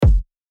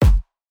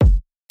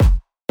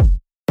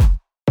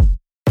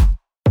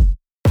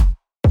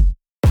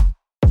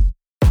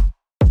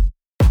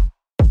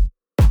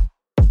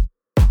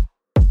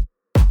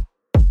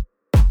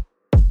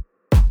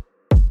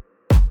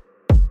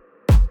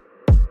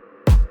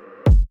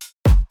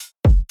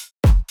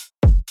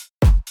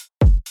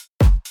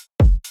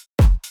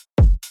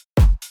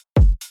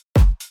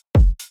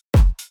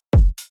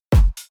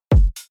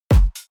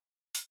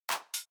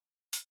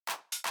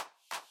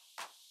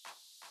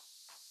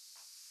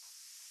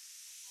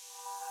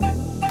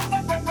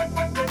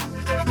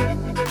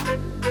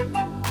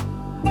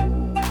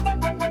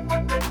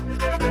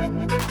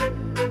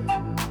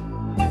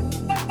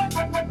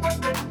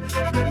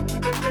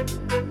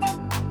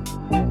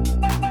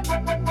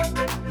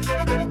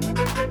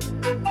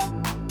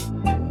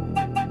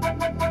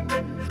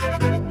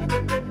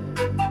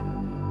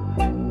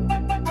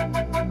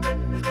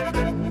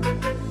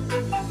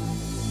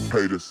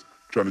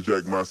trying to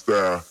jack my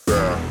style,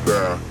 style,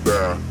 style,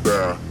 style,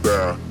 style,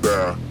 style,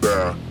 style,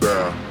 style,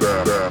 style,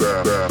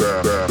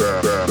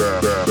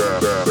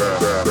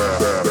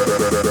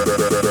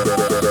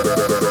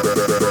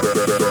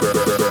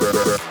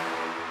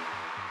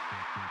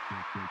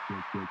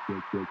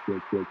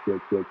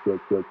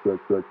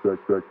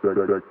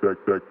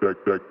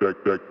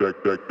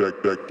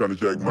 trying to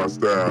jack my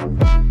style.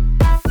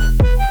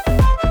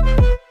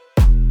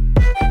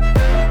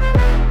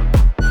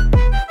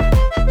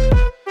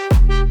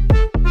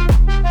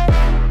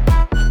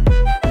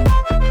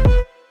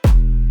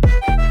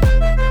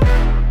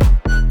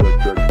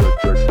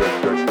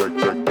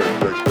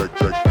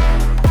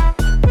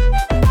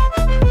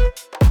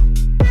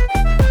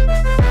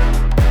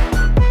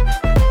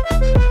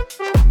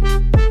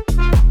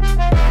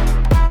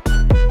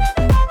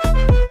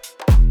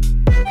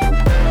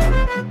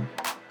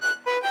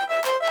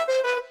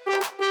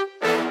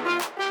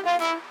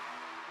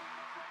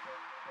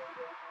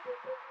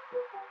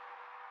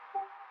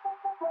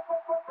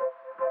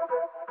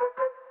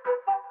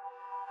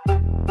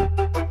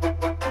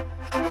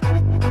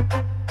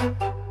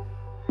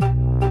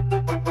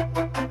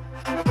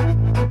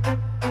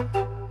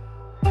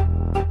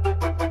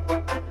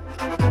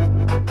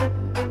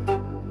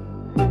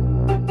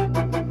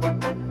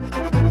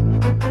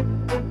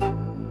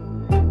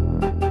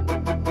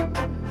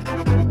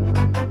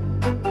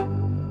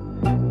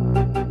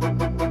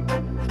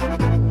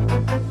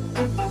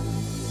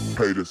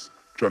 Haters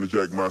trying to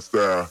jack my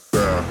style,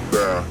 style,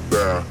 style,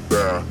 style,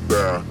 style,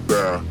 style, style,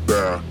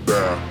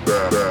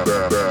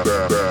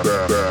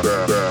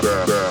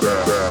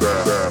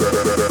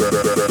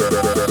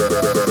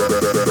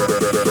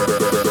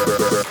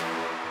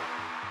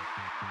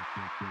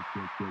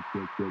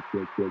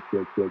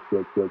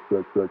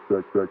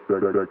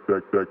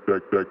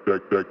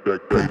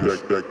 style,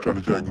 style, trying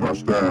to jack my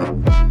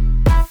style.